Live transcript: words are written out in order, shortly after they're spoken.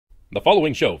The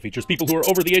following show features people who are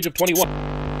over the age of 21.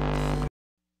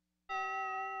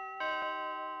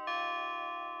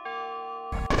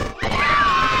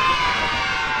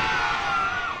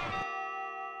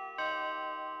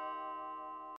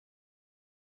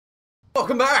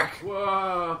 Welcome back!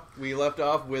 Whoa. We left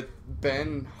off with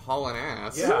Ben hauling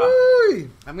ass. Yeah. Woo!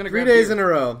 I'm gonna 3 grab days beer. in a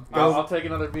row. I'll take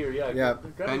another beer, yeah. Yeah.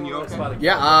 Ben, you okay?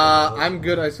 Yeah, I'm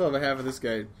good. I still have a half of this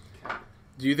guy.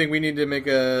 Do you think we need to make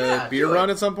a beer do it. run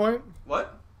at some point?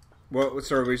 What? What?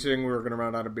 Sorry, were you saying we were going to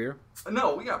run out of beer?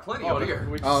 No, we got plenty of beer.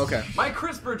 Oh, okay. My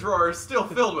crisper drawer is still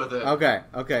filled with it. Okay,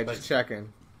 just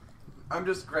checking. I'm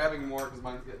just grabbing more because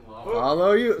mine's getting low.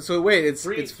 Follow you. So wait, it's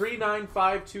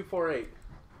 395248.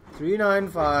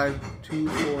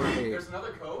 395248. There's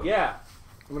another code? Yeah.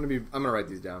 I'm gonna write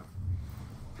these down.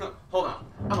 Hold on.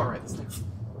 I'm gonna write this down.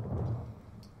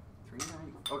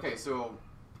 39. Okay, so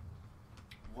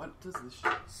what does this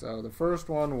shit? So the first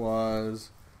one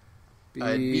was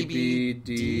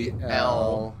BBDL.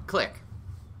 Click.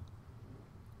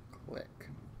 Click.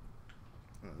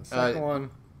 And the second one.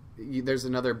 There's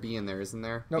another B in there, isn't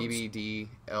there? Nope.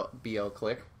 BL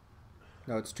click.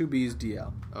 No, it's 2 B's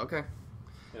DL. Okay.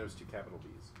 And it was two capital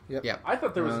B's. Yep. Yeah. I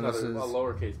thought there was No, another this is- a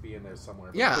lowercase B in there somewhere.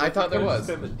 Yeah, I thought there It could've was.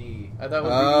 just been the D. I thought it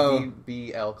was Oh.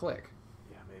 BL click.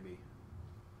 Yeah, maybe.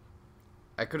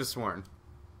 I could have sworn.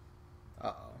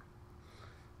 Uh-oh.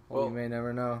 Well, Well- you may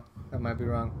never know. That might be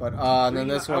wrong. But and then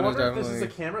this I one is wonder if definitely this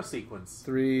is a camera sequence.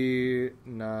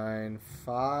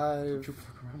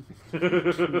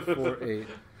 395248.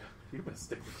 You must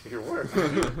stick to your work. All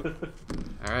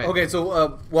right. Okay,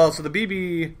 so so the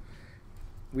BB,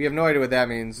 we have no idea what that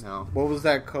means. No. What was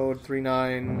that code?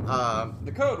 39.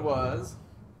 The code was.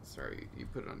 Sorry, you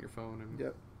put it on your phone and.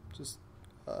 Yep. Just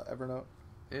Evernote.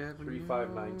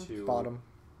 3592. Bottom.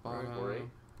 48.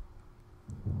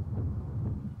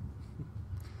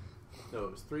 No,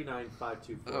 it was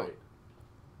 395248.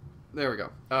 There we go.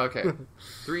 Okay.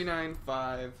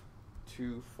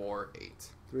 395248.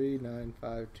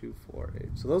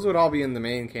 395248. So those would all be in the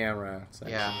main camera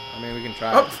section. Yeah. I mean, we can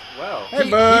try. Oh! it. Wow. Hey,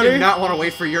 He buddy. did not want to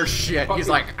wait for your shit. He's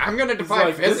like, I'm gonna defy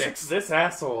Like, physics. This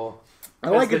asshole. I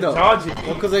like has it been though. dodging me.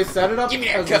 Well, because they set it up Give me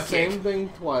that as the cupcake. same thing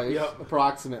twice, Yep.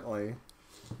 approximately,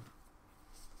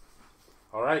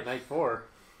 All right, night 4.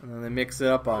 and then they mix it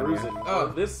up on Cruising. you. Oh.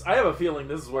 This. I have a feeling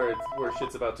this is where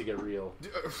shit's about to get real.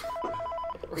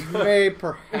 It may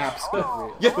perhaps be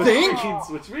real. You think?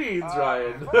 Which means,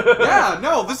 Ryan. Yeah,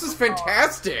 no, this is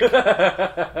fantastic. All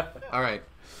right.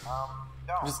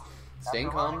 Just staying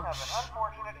calm. Of an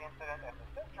unfortunate incident at the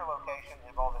Signature location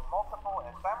involving multiple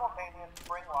and simultaneous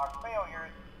spring lock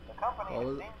failures, the company What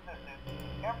has was it? deemed the system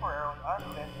temporarily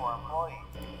unfit for employees.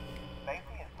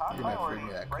 Safety is top You're not priority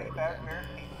reading that at Freddy code Fazbear's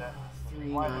Pizza.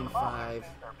 395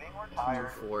 are being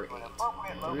retired to an 248.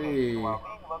 appropriate Three. location while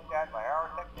being looked at by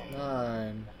our technicians.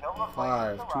 9, Until the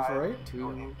 5, replacements 248, arrive, you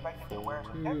will be expected to wear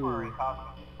the 2, temporary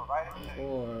costumes provided to you.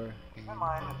 4. Keep in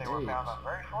mind that they were found on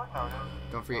very short notice.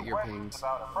 Don't forget your pings.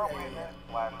 About appropriateness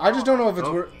 / I just don't know if it's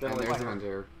Oh, worth. and there's an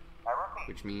enter, I repeat,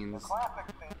 which means. classic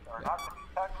suits are not to be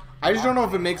touched. I just don't know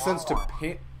if it makes sense to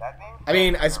ping. That being I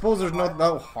mean, I suppose there's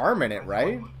no harm in it,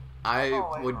 right? I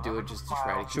would do it just to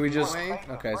try to keep Should we it just? away.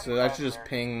 Okay, so I should just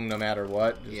ping no matter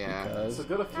what. Just Yeah. Because. So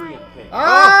go to 3 and ping.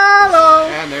 Hello.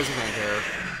 And there's an enter.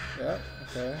 Yeah.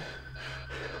 Okay.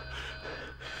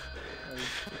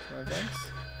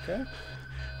 Okay.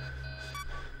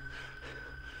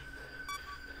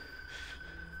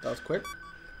 That was quick.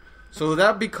 So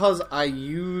that because I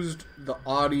used the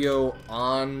audio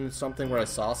on something where I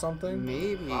saw something?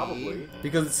 Maybe. Probably.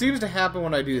 Because it seems to happen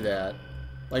when I do that.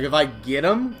 Like if I get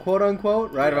him, quote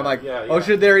unquote, right? If I'm like, yeah, oh yeah.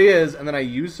 shit, there he is, and then I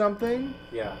use something,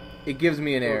 Yeah. it gives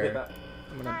me an Go get error. that.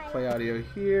 I'm gonna play audio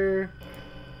here.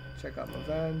 Check out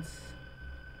events.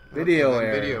 Video And then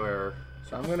error. Video error.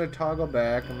 So I'm gonna toggle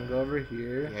back. I'm gonna go over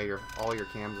here. Yeah, all your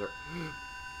cams are.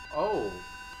 Oh.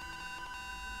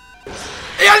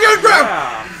 Yeah, you're grab!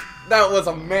 Yeah. That was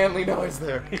a manly noise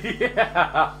there.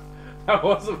 Yeah. That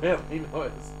was a manly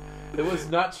noise. It was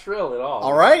not shrill at all. All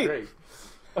It was right. Great.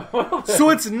 Well, So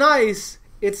it's nice.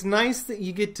 It's nice that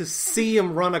you get to see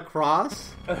him run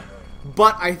across.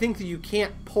 But I think that you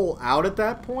can't pull out at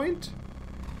that point.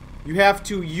 You have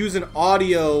to use an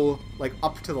audio like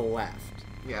up to the left.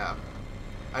 Yeah.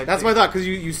 That's my thought, because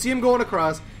you see him going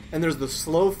across, and there's the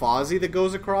slow Fozzie that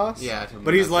goes across. Yeah, to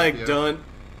but he's mess like with you.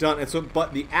 done, and so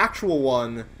but the actual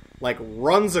one like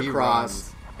runs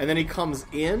across, runs. and then he comes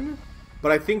in.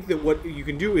 But I think that what you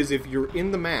can do is if you're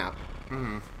in the map,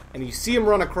 and you see him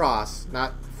run across,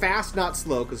 not fast, not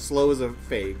slow, because slow is a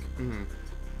fake.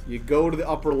 You go to the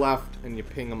upper left and you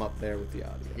ping them up there with the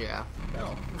audio. Yeah.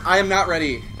 No. I am not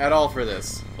ready at all for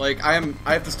this. Like, I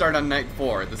have to start on night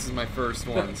 4. This is my first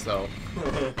one, so.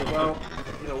 Well,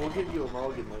 we'll give you a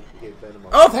mulligan like we gave Ben a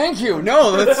mulligan. Oh, thank you!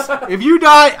 No, that's... If you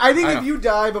die, I think I if know. you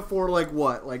die before, like,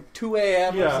 what? Like 2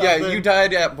 a.m. Yeah. or something? Yeah, you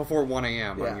died at before 1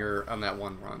 a.m. Yeah. on that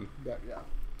one run. Yeah.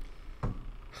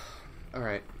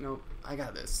 Alright, no, I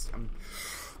got this. I'm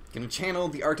gonna channel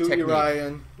the arc Do technique. you,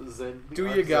 Ryan? Zen. Do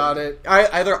you got it?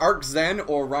 Either arc Zen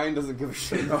or Ryan doesn't give a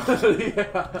shit.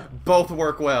 Yeah. Both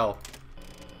work well.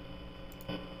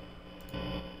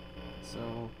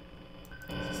 So,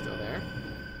 is it still there?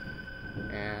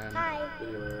 And... Hi.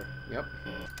 Video error. Yep.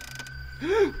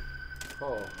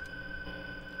 Oh.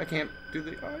 I can't do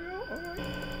the audio.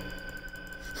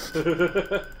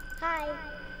 Alright. Hi.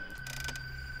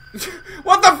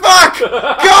 What the fuck? Go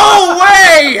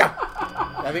away!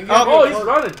 I think Oh, he's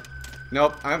running.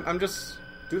 Nope, I'm just...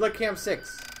 Do like Cam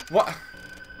 6 What? on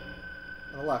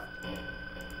the left.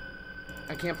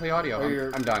 I can't play audio. Or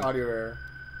your I'm done. audio error.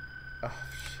 Oh,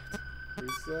 shit.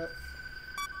 Reset.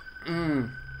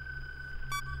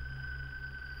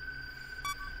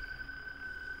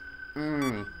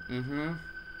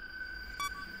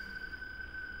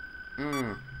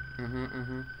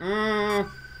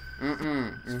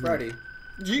 It's Freddy.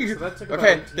 So that took about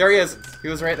Okay, 18 there he is. seconds. He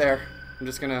was right there. I'm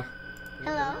just gonna...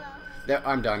 Hello. Yeah,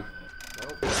 I'm done.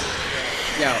 Nope.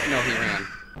 Yeah, no, he ran.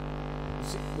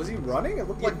 Was he running? It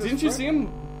looked like this Didn't you running. see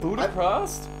him boot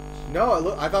across?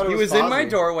 No, I thought it He was was in my Fozzie.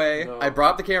 doorway. No. I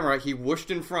brought the camera. He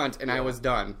whooshed in front, and I was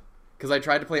done. Because I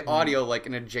tried to play audio like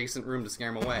an adjacent room to scare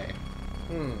him away.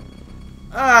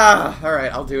 All right,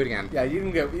 I'll do it again. Yeah, you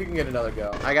can get another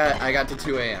go. I got to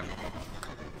 2 a.m.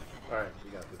 Alright,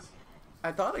 you got this.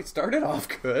 I thought I started off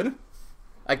good.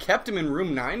 I kept him in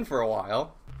room 9 for a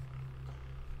while.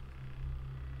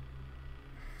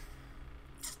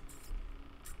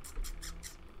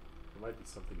 There might be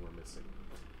something we're missing.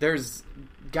 There's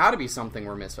got to be something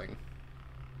we're missing.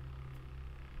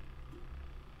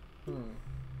 Okay.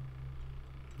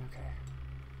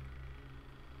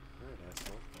 Alright,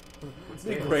 asshole.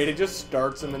 It'd be great. It just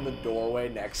starts him in the doorway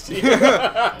next to you.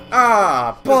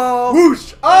 Ah, ball.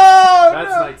 Whoosh! Oh, That's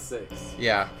no! night 6.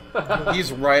 Yeah.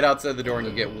 He's right outside the door and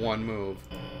you get one move.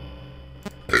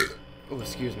 Oh,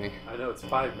 excuse me. I know it's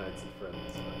 5 nights in Freddy's,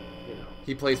 but,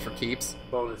 He plays for keeps.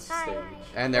 bonus stage.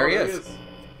 And there he Oh, is.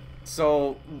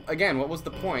 So, again, what was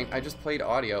the point? I just played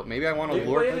audio. Maybe I want to Maybe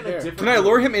lure... play it in a different Can I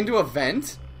lure room. him into a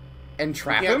vent? And You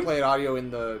trap can't him? play audio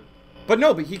in the. But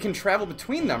no, but he can travel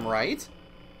between them, right?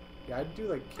 Yeah, I'd do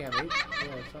like Cam 8 or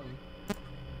something.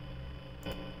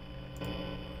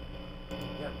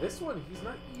 Yeah, this one, he's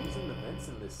not using the vents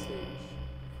in this stage,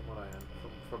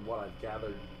 from what I've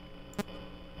gathered.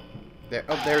 There,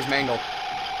 oh, there's Mangle.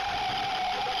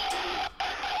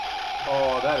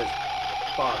 Oh, that is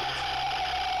fucked.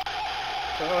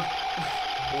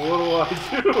 What do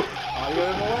I do? Audio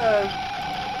in the way.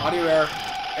 Audio error.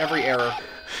 Every error.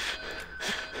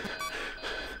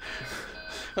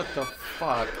 What the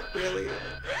fuck? Really?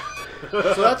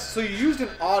 So you used an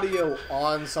audio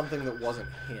on something that wasn't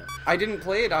him. I didn't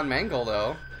play it on Mangle,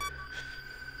 though.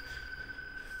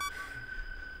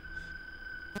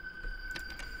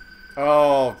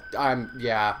 Oh,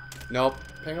 yeah. Nope.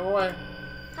 Ping him away.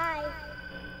 Hi.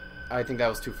 I think that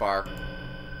was too far.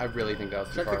 I really think that was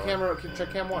too Check far. the camera.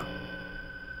 Check Cam 1.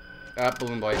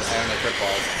 Balloon Boy. I have my trip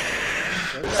balls.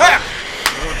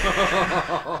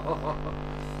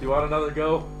 Do you want another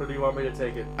go, or do you want me to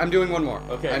take it? I'm doing one more.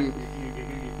 Okay, I'm,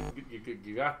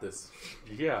 you got this.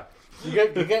 Yeah. You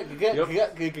got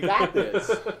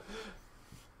this.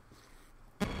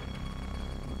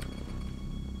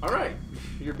 All right,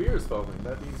 your beer is foaming.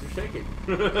 That means you're shaking.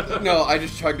 no, I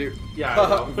just chugged it Yeah, I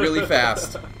know. really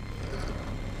fast.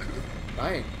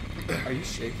 Ryan, are you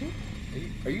shaking?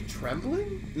 Are you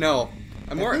trembling? No.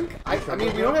 I'm more... I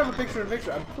mean, we don't have a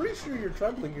picture-in-picture. I'm pretty sure you're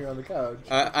trembling here on the couch.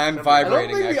 I'm I vibrating,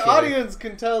 don't think actually. the audience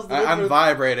can tell the I'm difference.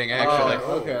 vibrating, actually.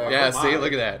 Oh, okay. Yeah, Come see? on.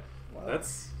 Look at that.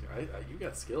 That's you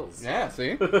got skills. Yeah,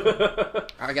 see?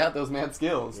 I got those mad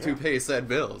skills to pay said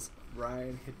bills.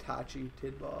 Ryan Hitachi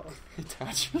Tidball.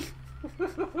 Hitachi.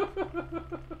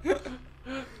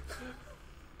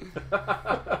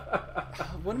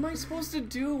 What am I supposed to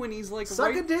do when he's like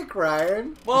Suck a right... dick,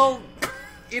 Ryan. Well,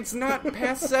 it's not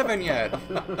past 7 yet.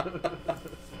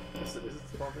 Is it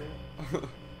 12 a.m.?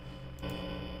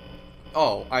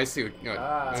 Oh, I see what...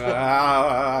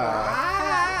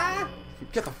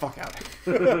 Get the fuck out.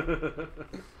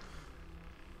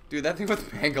 Dude, that thing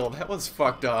with Mangle, that was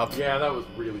fucked up. Yeah, that was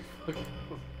really fucking.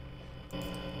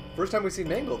 First time we seen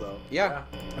Mangle, though. Yeah.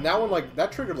 And that one, like,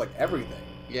 that triggered, like, everything.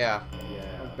 Yeah. Yeah.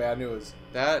 bad news.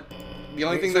 The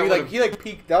only thing so that he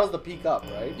peeked. That was the peek up,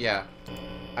 right? Yeah.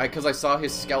 Because I saw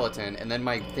his skeleton, and then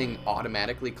my thing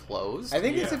automatically closed. I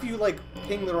think it's if you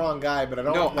ping the wrong guy, but I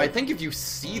don't. No, I think if you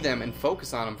see them and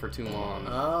focus on them for too long.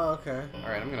 Oh, okay. All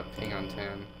right, I'm gonna ping on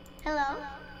 10. Hello.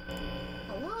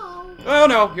 Hello. Oh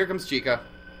no, here comes Chica.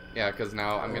 Yeah, because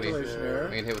now I'm gonna Sure.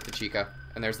 hit with the Chica,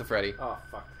 and there's the Freddy. Oh,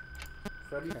 fuck.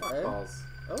 Freddy Okay. fuckballs.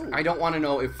 Oh. I don't want to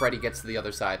know if Freddy gets to the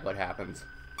other side, what happens.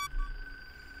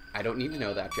 I don't need to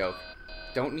know that joke.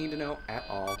 Don't need to know at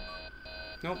all.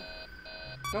 Nope.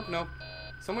 Nope, nope.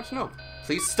 So much nope.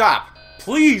 Please stop.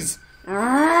 Please!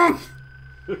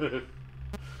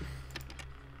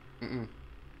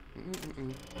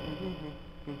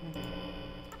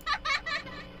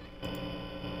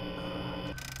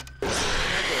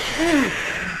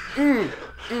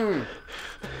 Mm-mm.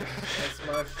 That's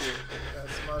my shit.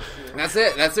 That's my shit. That's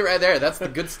it. That's it right there. That's the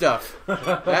good stuff.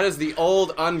 That is the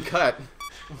old uncut.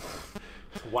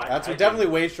 That's definitely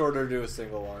way shorter to do a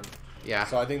single one. Yeah.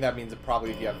 So I think that means that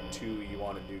probably if you have two, you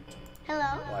want to do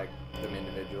Hello. them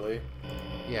individually.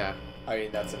 Yeah. I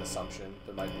mean, that's an assumption.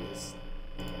 There might be this.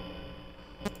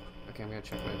 Okay, I'm gonna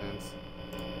check my events.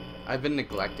 I've been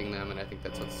neglecting them, and I think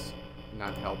that's what's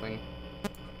not helping.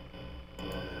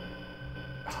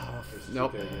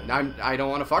 Nope. I don't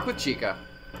want to fuck with Chica.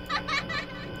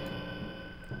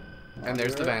 And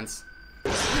there's the vents.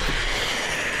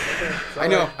 I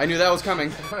know. I knew that was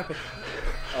coming.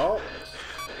 Oh.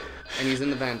 And he's in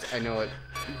the vent. I know it.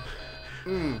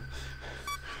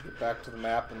 Get back to the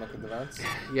map and look at the vents.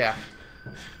 Yeah.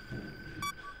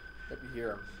 Let me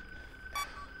hear him.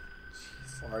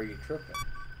 Or are you tripping?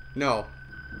 No.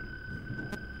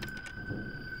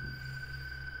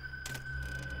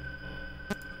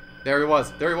 There he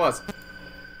was. There he was.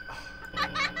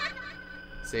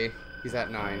 See? He's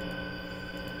at 9.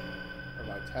 Or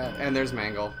by 10. And there's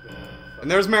Mangle. And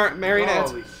there's Marionette.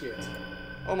 Holy shit.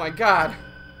 Oh my god.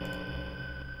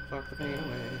 Fuck the pain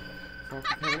away.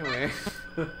 Fuck the pain away.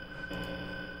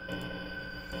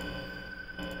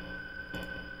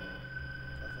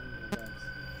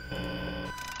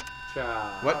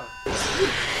 Cha. What?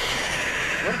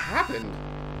 What happened?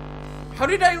 How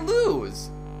did I lose?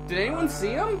 Did anyone see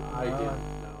him? I didn't know.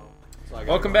 So I gotta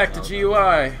Welcome go back to now.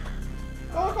 GUI.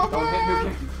 Don't hit new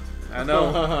game. I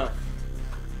know.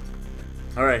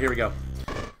 Alright, here we go.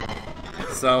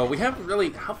 So, we haven't really...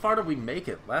 How far did we make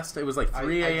it? Last it was like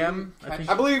 3 a.m.?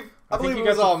 I believe it you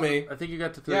was got all to, me. I think you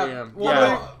got to 3 Yeah. a.m. Well,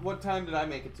 Yeah. what time did I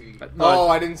make it to you? Oh,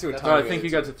 I didn't see what That's time. No, I we think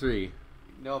made you it got to 3.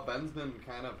 No, Ben's been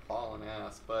kind of hauling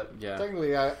ass, but... Yeah.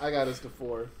 Technically, I got us to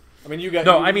 4. I mean, you got.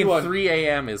 No, you, I mean you won. 3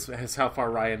 a.m. is how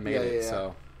far Ryan made Yeah, it, yeah.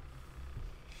 so...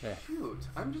 Yeah. Shoot,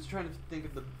 I'm just trying to think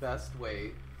of the best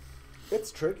way.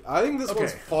 It's tricky. I think this Okay.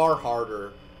 one's far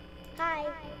harder. Hi.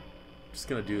 Just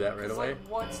gonna do that right It's away. like,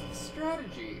 what's the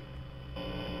strategy?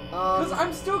 Because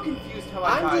I'm still confused how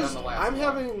I I'm died just. on the last I'm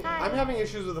one. having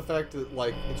issues with the fact that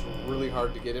it's really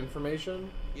hard to get information.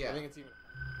 Yeah. I think it's even.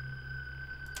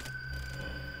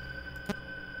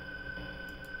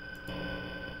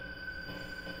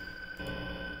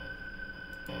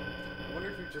 I wonder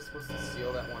if you're just supposed to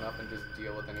seal that one up and just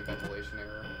deal with any ventilation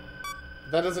error.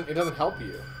 That doesn't. It doesn't help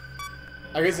you.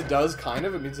 I guess it does kind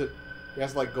of. It means that he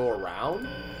has to go around,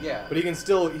 Yeah. but he can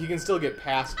still get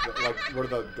past where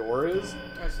the door is.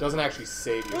 I see. Doesn't actually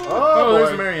save you. Oh, there's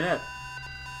boy. a marionette.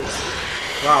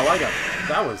 Wow,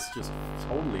 that was just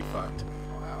totally fucked.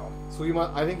 Wow. So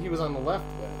I think he was on the left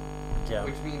then. Yeah.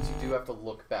 Which means you do have to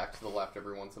look back to the left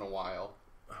every once in a while.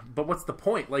 But what's the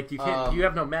point? Like, you can't. You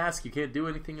have no mask. You can't do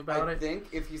anything about I it. think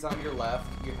if he's on your left,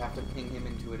 you have to ping him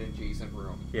into an adjacent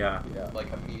room. Yeah. Yeah.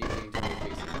 Like, immediately into an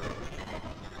adjacent room.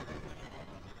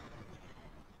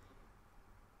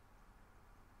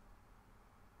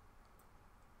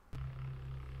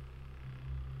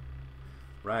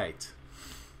 Right.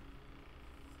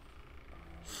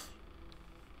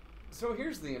 So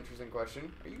here's the interesting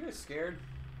question. Are you guys scared?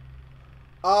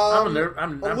 I'm a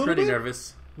I'm little pretty bit.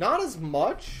 nervous. Not as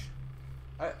much.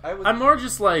 I was... I'm more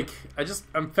just like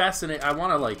I'm fascinated. I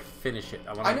want to finish it.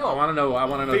 I know. I want to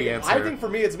know the answer. I think for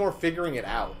me, it's more figuring it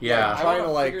out. Yeah. I trying want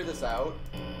to to figure this out.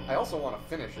 I also want to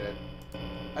finish it.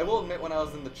 I will admit, when I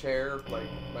was in the chair,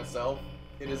 myself,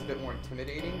 it is a bit more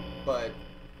intimidating, but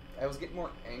I was getting more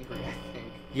angry, I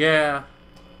think. Yeah.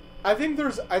 I think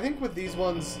with these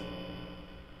ones,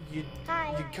 you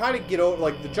Hi. kind of get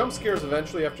over the jump scares.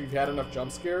 Eventually, after you've had enough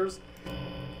jump scares,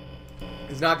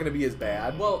 it's not going to be as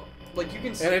bad. Well, you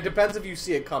can see... And it depends if you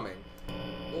see it coming.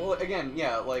 Well, again,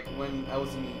 yeah, when I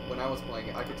was playing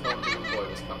it, I could tell when the balloon boy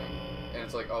was coming. And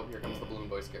it's like, oh, here comes the balloon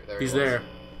boy scare. There He's he was. there.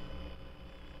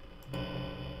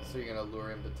 So you're gonna lure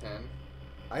him to 10?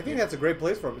 I think that's a great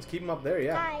place for him. Let's keep him up there,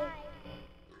 yeah.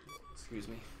 Excuse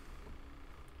me.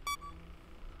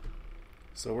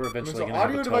 So we're eventually So going to have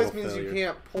audio a total device means failure. you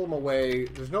can't pull them away.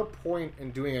 There's no point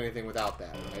in doing anything without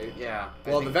that, right? Yeah.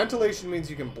 Well, the ventilation means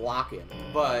you can block it.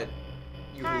 But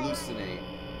you hallucinate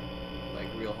like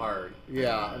real hard.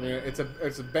 Yeah, I mean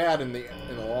it's bad in the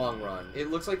long run. It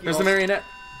looks like you. There's the marionette.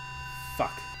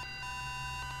 Fuck.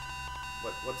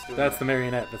 What's doing? That's that? the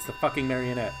marionette. That's the fucking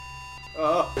marionette.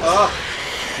 Oh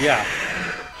Yeah.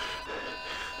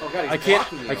 God, he's I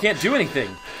blocking you. can't do anything.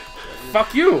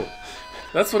 Fuck you.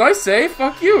 That's what I say.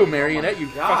 Fuck you, marionette. You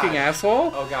God. fucking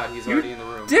asshole. Oh god, he's You already in the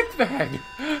room. Dickbag.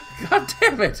 God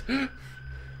damn it.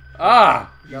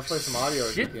 Ah. You gotta play some audio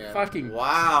if you Shit. can. Fucking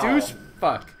Wow. douche.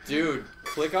 Fuck. Dude,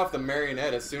 click off the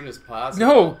marionette as soon as possible.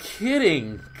 No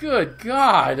kidding. Good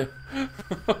God.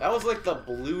 That was like the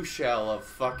blue shell of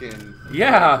fucking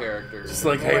Yeah. characters. Just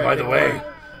like, hey, by the way,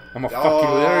 I'm gonna fuck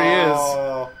you. There he is.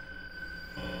 Oh.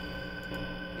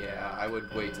 Yeah, I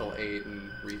would wait till 8 and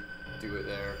redo it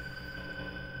there.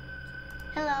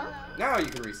 Hello? Now you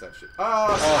can reset shit.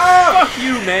 Fuck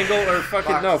you, Mangle, or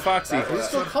fucking no, Foxy. He's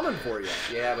still coming for you.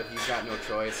 Yeah, but he's got no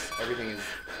choice. Everything is...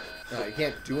 No, you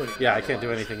can't do anything. Yeah, I can't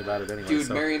do anything about it anyway. Dude,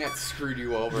 so. Marionette screwed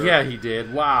you over. Yeah, he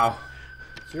did. Wow.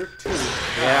 So you're 2.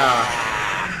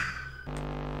 Yeah.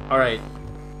 All right.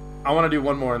 I want to do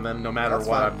one more, and then no matter That's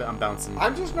what, fine. I'm bouncing.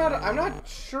 I'm not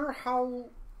sure how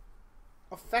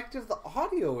effective the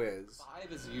audio is.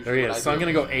 5 is usually There he what is. I So I'm do.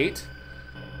 gonna go 8,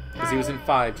 because he was in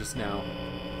 5 just now.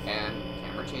 And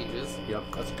camera changes. Yep.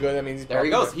 That's good. That means he's There he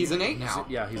probably goes. He's an 8 now.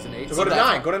 Yeah, he's an 8. So go to that's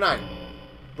 9. fine. Go to 9.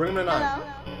 Bring him to 9. Hello?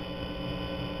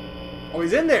 Oh,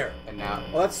 he's in there. And now...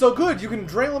 Well, that's so good. You can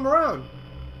drail him around.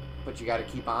 But you gotta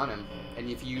keep on him. And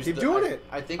if you use Keep the... doing I- it.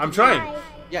 I think I'm if you- trying.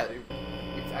 Yeah,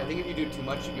 I think if you do too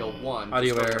much, you'll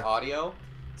Audio destroy error. your audio,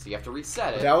 so you have to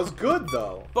reset it. That was good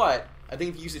though. But I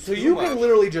think if you use it So too you much, can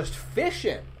literally just fish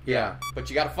him. Yeah. but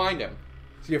you got to find him.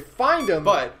 So you find him,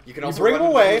 But you can also bring run him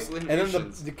into away, those and then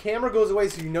limitations. the camera goes away,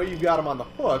 so you know you've got him on the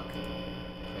hook.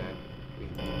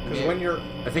 Because when you're,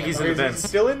 I think he's in okay, the so vents. he's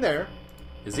still in there.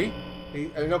 Is he?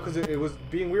 I know because it was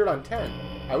being weird on 10.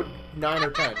 I would 9 or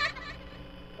 10.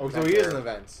 Oh, so Not he is there. in the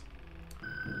vents.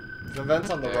 The vents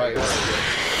on the There right. you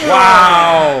go.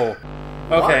 Wow.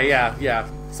 What? Okay, yeah.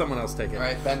 Someone else take it. All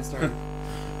right, Ben's turn.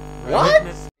 What?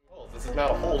 This is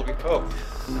not a hole to be poked.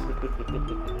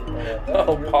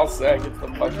 Oh, Paul Saget's the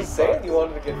fucking Just saying you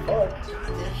wanted to get fucked.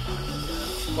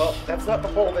 Well, that's not the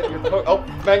hole that you're poking. Oh,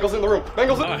 Mangle's in the room.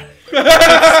 Mangle's in.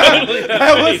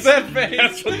 That was that face.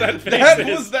 That's what that face That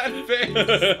is. was that face.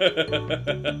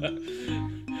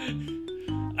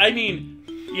 I mean,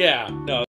 yeah, no.